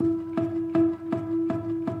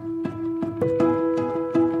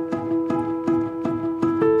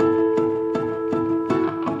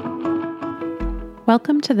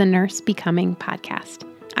Welcome to the Nurse Becoming podcast.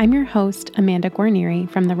 I'm your host, Amanda Guarnieri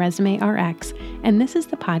from the Resume RX, and this is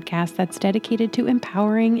the podcast that's dedicated to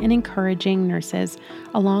empowering and encouraging nurses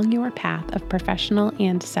along your path of professional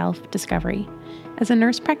and self-discovery. As a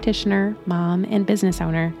nurse practitioner, mom, and business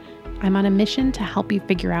owner, I'm on a mission to help you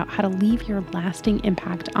figure out how to leave your lasting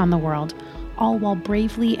impact on the world, all while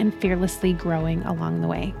bravely and fearlessly growing along the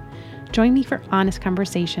way. Join me for honest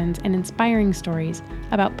conversations and inspiring stories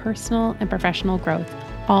about personal and professional growth,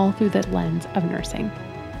 all through the lens of nursing.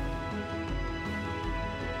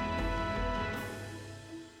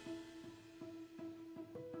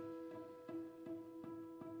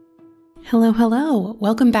 Hello.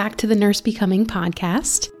 Welcome back to the Nurse Becoming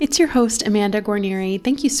podcast. It's your host, Amanda Guarnieri.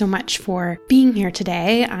 Thank you so much for being here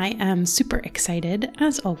today. I am super excited,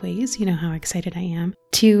 as always, you know how excited I am,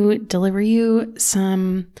 to deliver you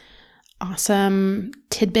some awesome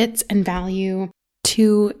tidbits and value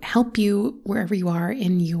to help you wherever you are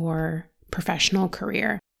in your professional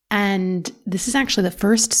career. And this is actually the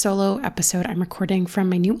first solo episode I'm recording from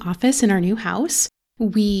my new office in our new house.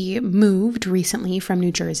 We moved recently from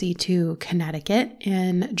New Jersey to Connecticut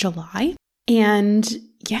in July. And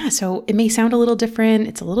yeah, so it may sound a little different.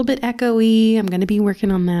 It's a little bit echoey. I'm going to be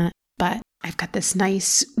working on that. But I've got this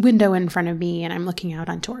nice window in front of me and I'm looking out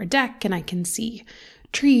onto our deck and I can see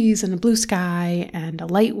trees and a blue sky and a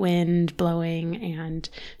light wind blowing and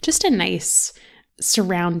just a nice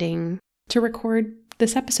surrounding to record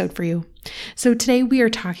this episode for you. So today we are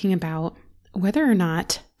talking about whether or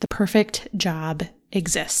not the perfect job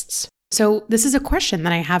exists. So this is a question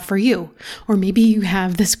that I have for you, or maybe you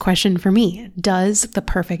have this question for me. Does the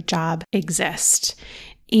perfect job exist?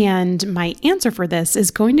 And my answer for this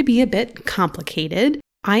is going to be a bit complicated.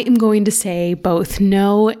 I am going to say both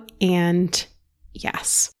no and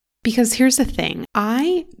yes. Because here's the thing.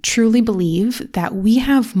 I truly believe that we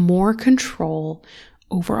have more control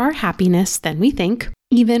over our happiness than we think,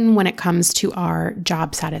 even when it comes to our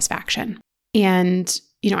job satisfaction. And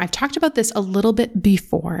I've talked about this a little bit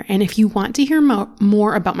before, and if you want to hear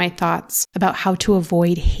more about my thoughts about how to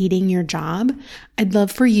avoid hating your job, I'd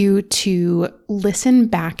love for you to listen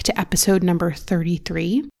back to episode number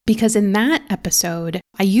 33, because in that episode,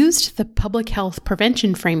 I used the public health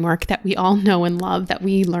prevention framework that we all know and love that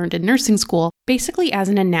we learned in nursing school, basically as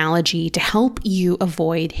an analogy to help you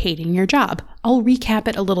avoid hating your job. I'll recap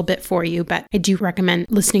it a little bit for you, but I do recommend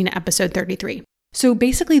listening to episode 33. So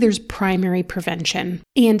basically there's primary prevention.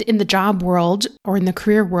 And in the job world or in the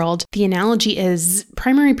career world, the analogy is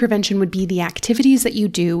primary prevention would be the activities that you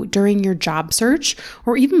do during your job search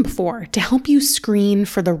or even before to help you screen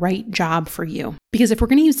for the right job for you. Because if we're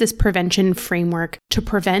going to use this prevention framework to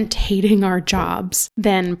prevent hating our jobs,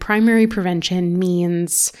 then primary prevention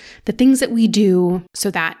means the things that we do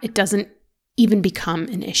so that it doesn't even become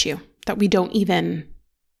an issue, that we don't even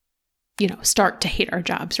start to hate our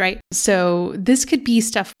jobs, right? So this could be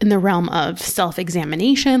stuff in the realm of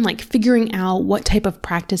self-examination, like figuring out what type of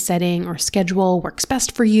practice setting or schedule works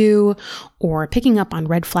best for you, or picking up on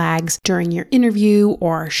red flags during your interview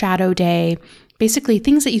or shadow day. Basically,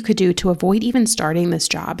 things that you could do to avoid even starting this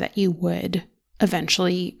job that you would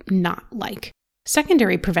eventually not like.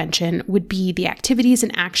 Secondary prevention would be the activities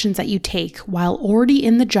and actions that you take while already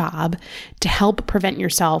in the job to help prevent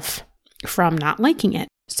yourself from not liking it.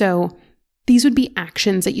 So these would be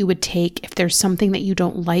actions that you would take if there's something that you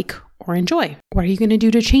don't like or enjoy. What are you going to do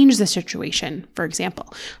to change the situation, for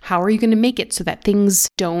example? How are you going to make it so that things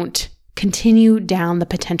don't continue down the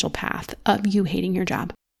potential path of you hating your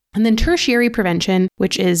job? And then tertiary prevention,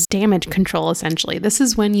 which is damage control, essentially. This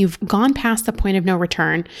is when you've gone past the point of no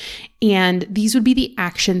return, and these would be the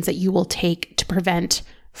actions that you will take to prevent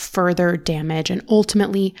further damage and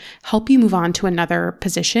ultimately help you move on to another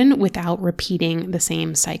position without repeating the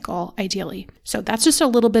same cycle, ideally. So that's just a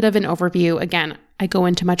little bit of an overview. Again, I go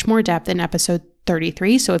into much more depth in episode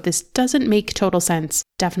 33. So if this doesn't make total sense,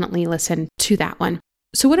 definitely listen to that one.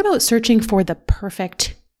 So what about searching for the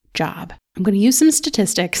perfect job? I'm going to use some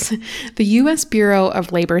statistics. The U.S. Bureau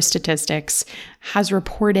of Labor Statistics has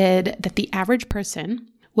reported that the average person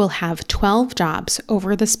will have 12 jobs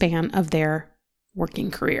over the span of their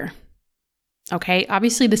working career. Okay,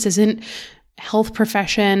 obviously this isn't health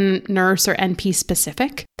profession, nurse, or NP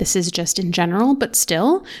specific. This is just in general, but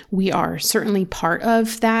still, we are certainly part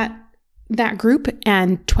of that group,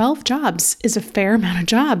 and 12 jobs is a fair amount of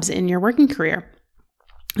jobs in your working career.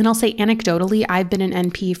 And I'll say anecdotally, I've been an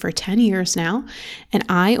NP for 10 years now, and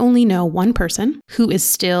I only know one person who is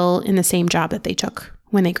still in the same job that they took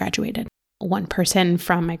when they graduated. One person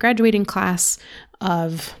from my graduating class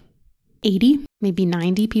of 80, maybe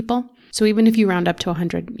 90 people. So even if you round up to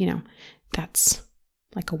 100, that's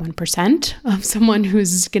like a 1% of someone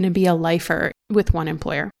who's going to be a lifer with one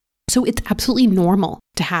employer. So it's absolutely normal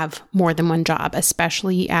to have more than one job,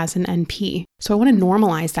 especially as an NP. So I want to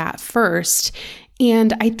normalize that first.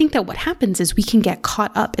 And I think that what happens is we can get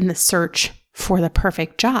caught up in the search for the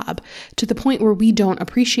perfect job to the point where we don't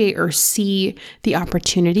appreciate or see the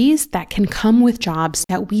opportunities that can come with jobs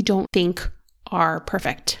that we don't think are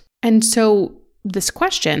perfect. And so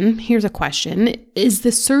here's a question, is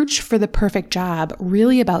the search for the perfect job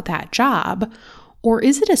really about that job, or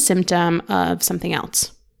is it a symptom of something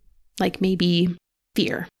else? Like maybe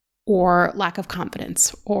fear or lack of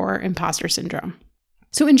confidence or imposter syndrome.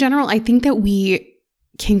 So in general, I think that we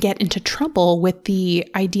can get into trouble with the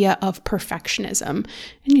idea of perfectionism.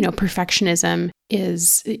 And perfectionism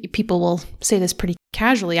is, people will say this pretty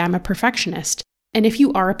casually, I'm a perfectionist. And if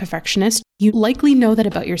you are a perfectionist, you likely know that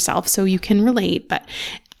about yourself, so you can relate. But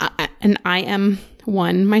and I am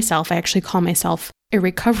one myself. I actually call myself a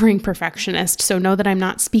recovering perfectionist, so know that I'm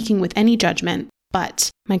not speaking with any judgment. But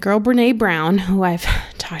my girl Brene Brown, who I've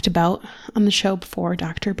talked about on the show before,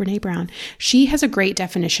 Dr. Brene Brown, she has a great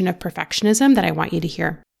definition of perfectionism that I want you to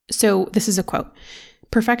hear. So this is a quote.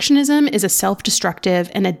 Perfectionism is a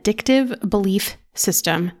self-destructive and addictive belief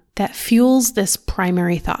system that fuels this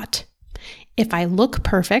primary thought. If I look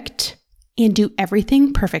perfect and do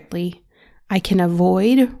everything perfectly, I can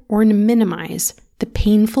avoid or minimize the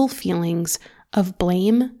painful feelings of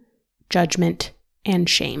blame, judgment, and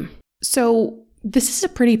shame. So this is a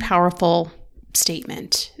pretty powerful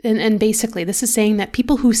statement. And basically, this is saying that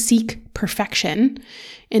people who seek perfection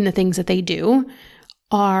in the things that they do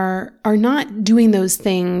are not doing those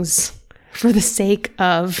things for the sake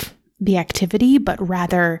of the activity, but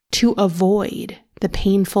rather to avoid the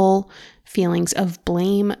painful feelings of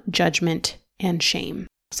blame, judgment, and shame.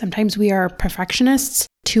 Sometimes we are perfectionists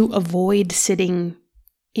to avoid sitting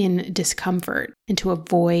in discomfort and to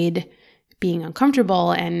avoid being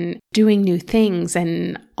uncomfortable and doing new things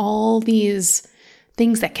and all these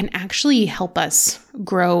things that can actually help us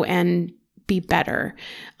grow and be better.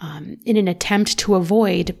 In an attempt to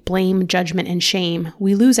avoid blame, judgment, and shame,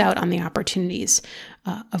 we lose out on the opportunities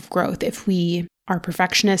of growth if we are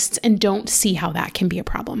perfectionists and don't see how that can be a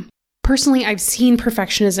problem. Personally, I've seen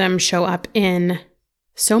perfectionism show up in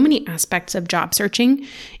so many aspects of job searching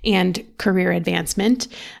and career advancement,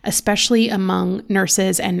 especially among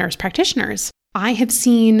nurses and nurse practitioners. I have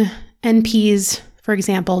seen NPs, for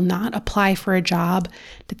example, not apply for a job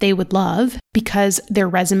that they would love because their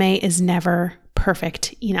resume is never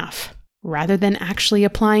perfect enough. Rather than actually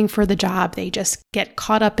applying for the job, they just get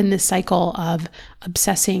caught up in this cycle of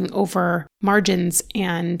obsessing over margins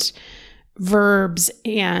and verbs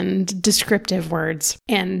and descriptive words.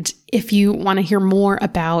 And if you want to hear more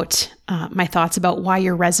about my thoughts about why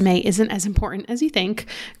your resume isn't as important as you think,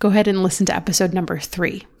 go ahead and listen to episode number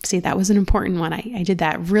 3. See, that was an important one. I did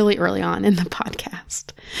that really early on in the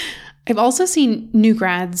podcast. I've also seen new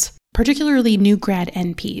grads, particularly new grad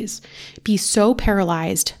NPs, be so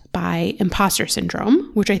paralyzed by imposter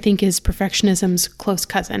syndrome, which I think is perfectionism's close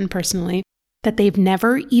cousin personally, that they've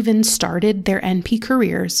never even started their NP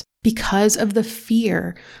careers because of the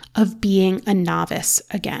fear of being a novice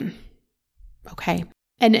again. Okay.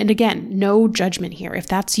 And again, no judgment here. If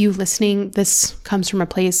that's you listening, this comes from a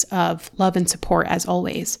place of love and support as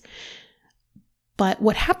always. But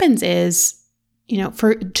what happens is,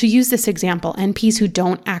 to use this example, NPs who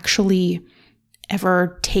don't actually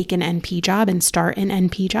ever take an NP job and start an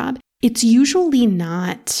NP job, it's usually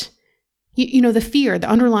not, the fear, the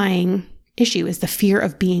underlying issue is the fear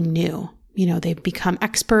of being new. They've become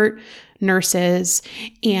expert nurses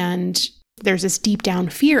and there's this deep down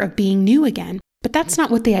fear of being new again. But that's not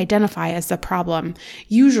what they identify as the problem.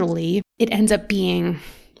 Usually it ends up being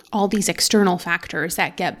all these external factors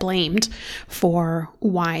that get blamed for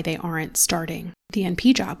why they aren't starting the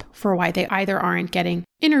NP job, for why they either aren't getting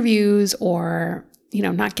interviews or,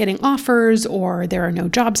 not getting offers, or there are no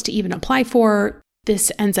jobs to even apply for.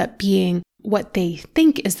 This ends up being what they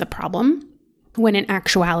think is the problem, when in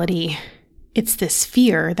actuality, it's this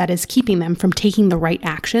fear that is keeping them from taking the right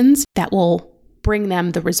actions that will bring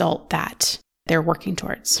them the result that they're working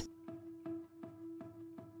towards.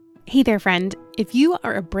 Hey there, friend. If you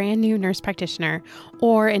are a brand new nurse practitioner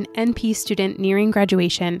or an NP student nearing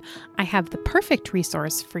graduation, I have the perfect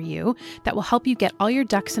resource for you that will help you get all your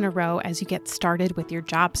ducks in a row as you get started with your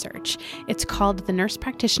job search. It's called the Nurse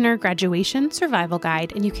Practitioner Graduation Survival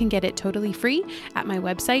Guide, and you can get it totally free at my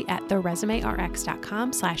website at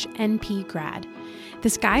theresumérx.com/npgrad.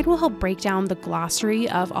 This guide will help break down the glossary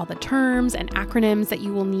of all the terms and acronyms that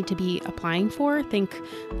you will need to be applying for. Think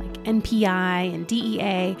like NPI and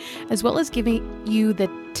DEA, as well as giving you the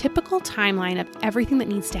typical timeline of everything that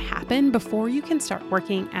needs to happen before you can start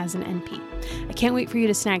working as an NP. I can't wait for you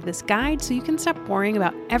to snag this guide so you can stop worrying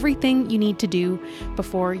about everything you need to do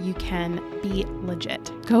before you can be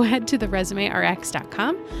legit. Go ahead to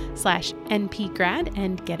theresumérx.com/NPgrad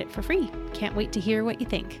and get it for free. Can't wait to hear what you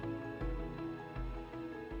think.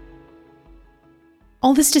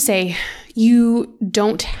 All this to say, you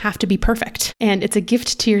don't have to be perfect, and it's a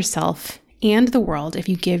gift to yourself and the world if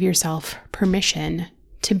you give yourself permission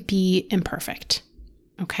to be imperfect.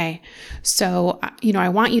 Okay. So, I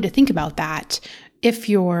want you to think about that if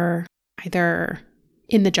you're either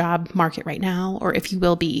in the job market right now, or if you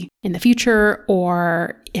will be in the future,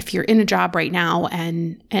 or if you're in a job right now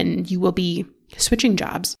and you will be switching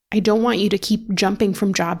jobs. I don't want you to keep jumping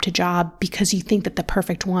from job to job because you think that the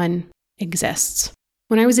perfect one exists.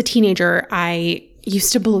 When I was a teenager, I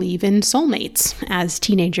used to believe in soulmates, as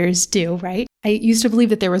teenagers do, right? I used to believe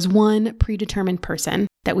that there was one predetermined person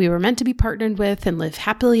that we were meant to be partnered with and live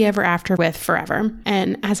happily ever after with forever.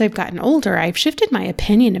 And as I've gotten older, I've shifted my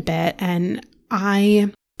opinion a bit, and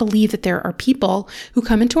I believe that there are people who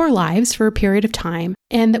come into our lives for a period of time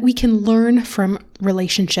and that we can learn from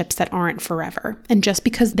relationships that aren't forever. And just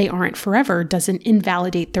because they aren't forever doesn't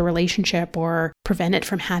invalidate the relationship or prevent it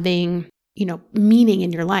from having, meaning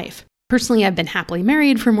in your life. Personally, I've been happily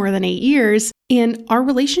married for more than 8 years, and our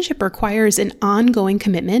relationship requires an ongoing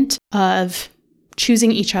commitment of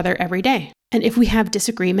choosing each other every day. And if we have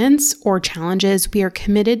disagreements or challenges, we are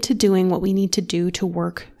committed to doing what we need to do to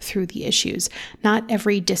work through the issues. Not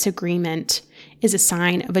every disagreement is a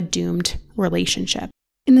sign of a doomed relationship.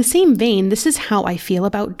 In the same vein, this is how I feel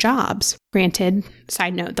about jobs. Granted,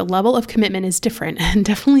 side note, the level of commitment is different and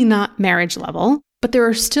definitely not marriage level. But there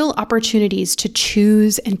are still opportunities to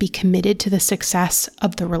choose and be committed to the success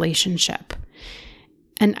of the relationship.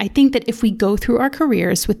 And I think that if we go through our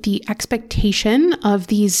careers with the expectation of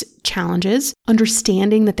these challenges,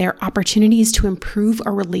 understanding that there are opportunities to improve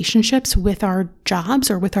our relationships with our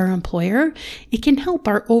jobs or with our employer, it can help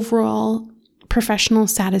our overall professional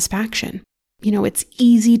satisfaction. It's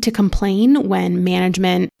easy to complain when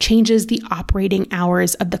management changes the operating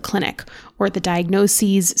hours of the clinic or the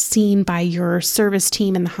diagnoses seen by your service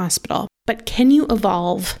team in the hospital. But can you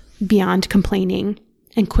evolve beyond complaining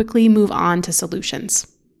and quickly move on to solutions?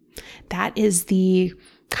 That is the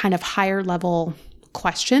kind of higher level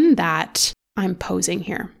question that I'm posing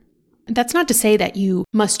here. That's not to say that you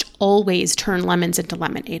must always turn lemons into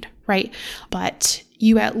lemonade, right? But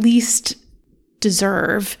you at least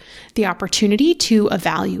deserve the opportunity to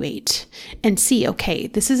evaluate and see, okay,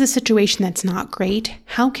 this is a situation that's not great.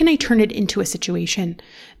 How can I turn it into a situation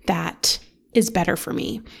that is better for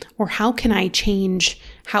me? Or how can I change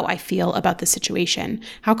how I feel about the situation?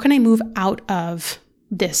 How can I move out of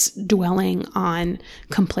this dwelling on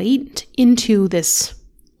complaint into this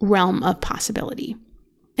realm of possibility?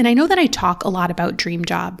 And I know that I talk a lot about dream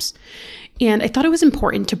jobs, and I thought it was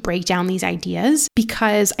important to break down these ideas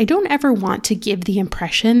because I don't ever want to give the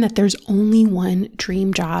impression that there's only one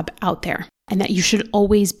dream job out there and that you should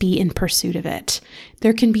always be in pursuit of it.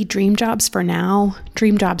 There can be dream jobs for now,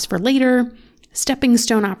 dream jobs for later, stepping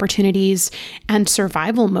stone opportunities, and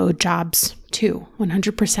survival mode jobs too,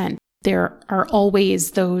 100%. There are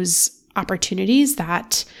always those opportunities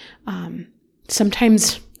that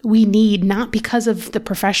sometimes we need, not because of the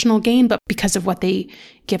professional gain, but because of what they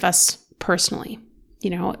give us personally.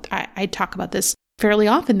 I talk about this fairly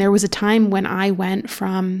often. There was a time when I went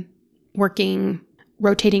from working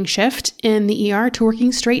rotating shift in the ER to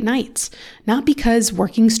working straight nights, not because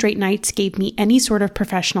working straight nights gave me any sort of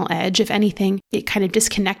professional edge. If anything, it kind of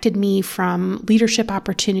disconnected me from leadership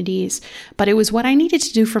opportunities, but it was what I needed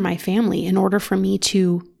to do for my family in order for me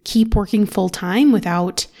to keep working full time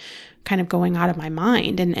without kind of going out of my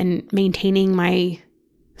mind and maintaining my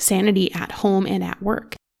sanity at home and at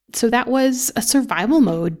work. So that was a survival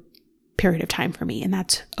mode period of time for me, and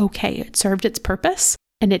that's okay. It served its purpose,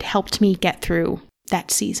 and it helped me get through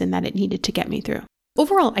that season that it needed to get me through.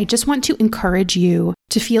 Overall, I just want to encourage you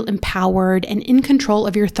to feel empowered and in control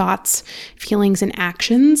of your thoughts, feelings, and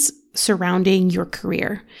actions surrounding your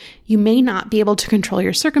career. You may not be able to control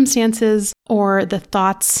your circumstances or the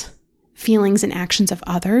thoughts, feelings, and actions of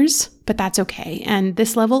others, but that's okay. And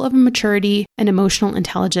this level of maturity and emotional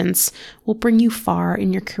intelligence will bring you far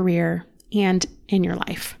in your career and in your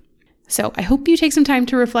life. So I hope you take some time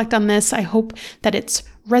to reflect on this. I hope that it's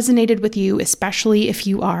resonated with you, especially if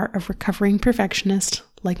you are a recovering perfectionist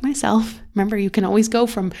like myself. Remember, you can always go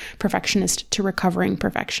from perfectionist to recovering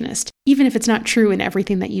perfectionist. Even if it's not true in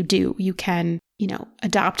everything that you do, you can,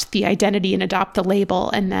 adopt the identity and adopt the label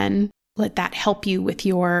and then let that help you with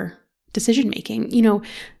your decision making.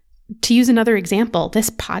 to use another example, this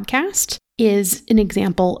podcast is an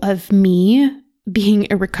example of me being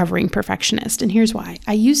a recovering perfectionist. And here's why.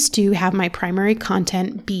 I used to have my primary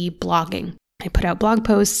content be blogging. I put out blog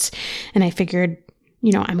posts and I figured,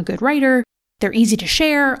 I'm a good writer. They're easy to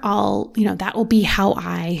share. That will be how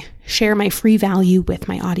I share my free value with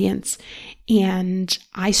my audience. And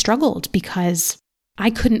I struggled because I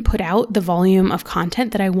couldn't put out the volume of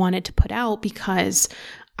content that I wanted to put out because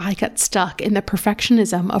I got stuck in the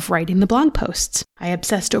perfectionism of writing the blog posts. I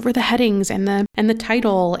obsessed over the headings and the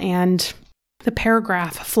title and the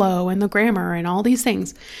paragraph flow and the grammar and all these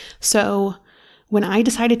things. So when I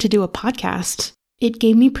decided to do a podcast, it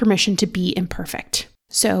gave me permission to be imperfect.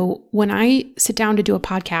 So when I sit down to do a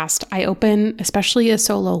podcast, I open, especially a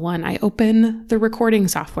solo one, I open the recording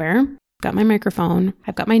software, I've got my microphone,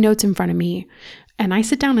 I've got my notes in front of me, and I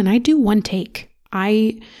sit down and I do one take.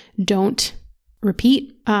 I don't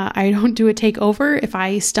repeat. I don't do a takeover. If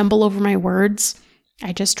I stumble over my words,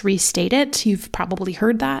 I just restate it. You've probably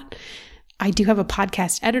heard that. I do have a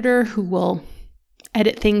podcast editor who will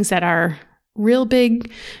edit things that are real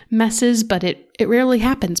big messes, but it rarely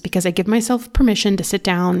happens because I give myself permission to sit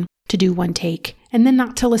down, to do one take, and then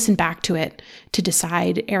not to listen back to it to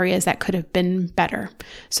decide areas that could have been better.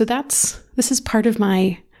 So this is part of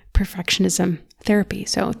my perfectionism therapy.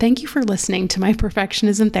 So thank you for listening to my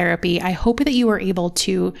perfectionism therapy. I hope that you are able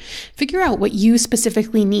to figure out what you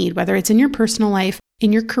specifically need, whether it's in your personal life,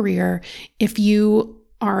 in your career. If you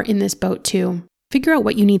are in this boat too, figure out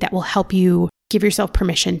what you need that will help you give yourself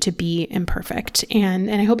permission to be imperfect. And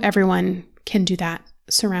I hope everyone can do that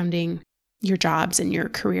surrounding your jobs and your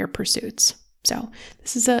career pursuits. So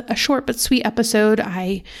this is a short but sweet episode.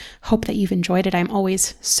 I hope that you've enjoyed it. I'm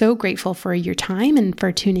always so grateful for your time and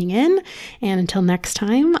for tuning in. And until next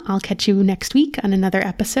time, I'll catch you next week on another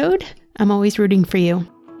episode. I'm always rooting for you.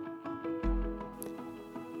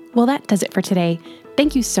 Well, that does it for today.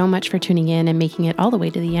 Thank you so much for tuning in and making it all the way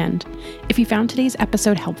to the end. If you found today's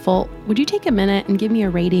episode helpful, would you take a minute and give me a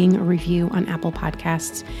rating or review on Apple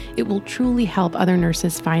Podcasts? It will truly help other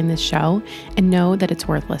nurses find this show and know that it's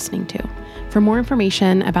worth listening to. For more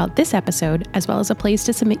information about this episode, as well as a place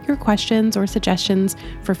to submit your questions or suggestions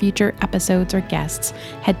for future episodes or guests,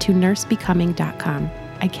 head to nursebecoming.com.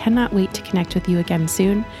 I cannot wait to connect with you again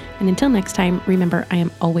soon. And until next time, remember, I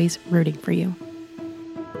am always rooting for you.